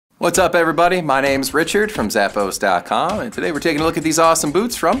What's up everybody? My name's Richard from Zappos.com, and today we're taking a look at these awesome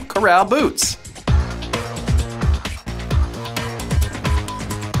boots from Corral Boots.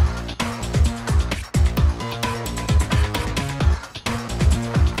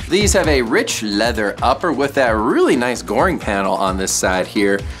 These have a rich leather upper with that really nice goring panel on this side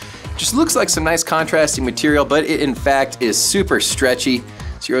here. Just looks like some nice contrasting material, but it in fact is super stretchy.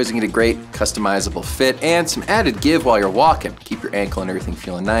 So you're always gonna get a great customizable fit and some added give while you're walking. Keep your ankle and everything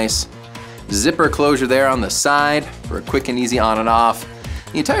feeling nice. Zipper closure there on the side for a quick and easy on and off.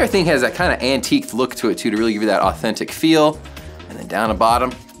 The entire thing has that kind of antique look to it too, to really give you that authentic feel. And then down the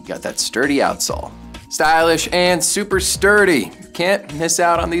bottom, you got that sturdy outsole. Stylish and super sturdy. Can't miss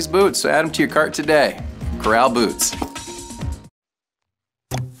out on these boots, so add them to your cart today. Corral Boots.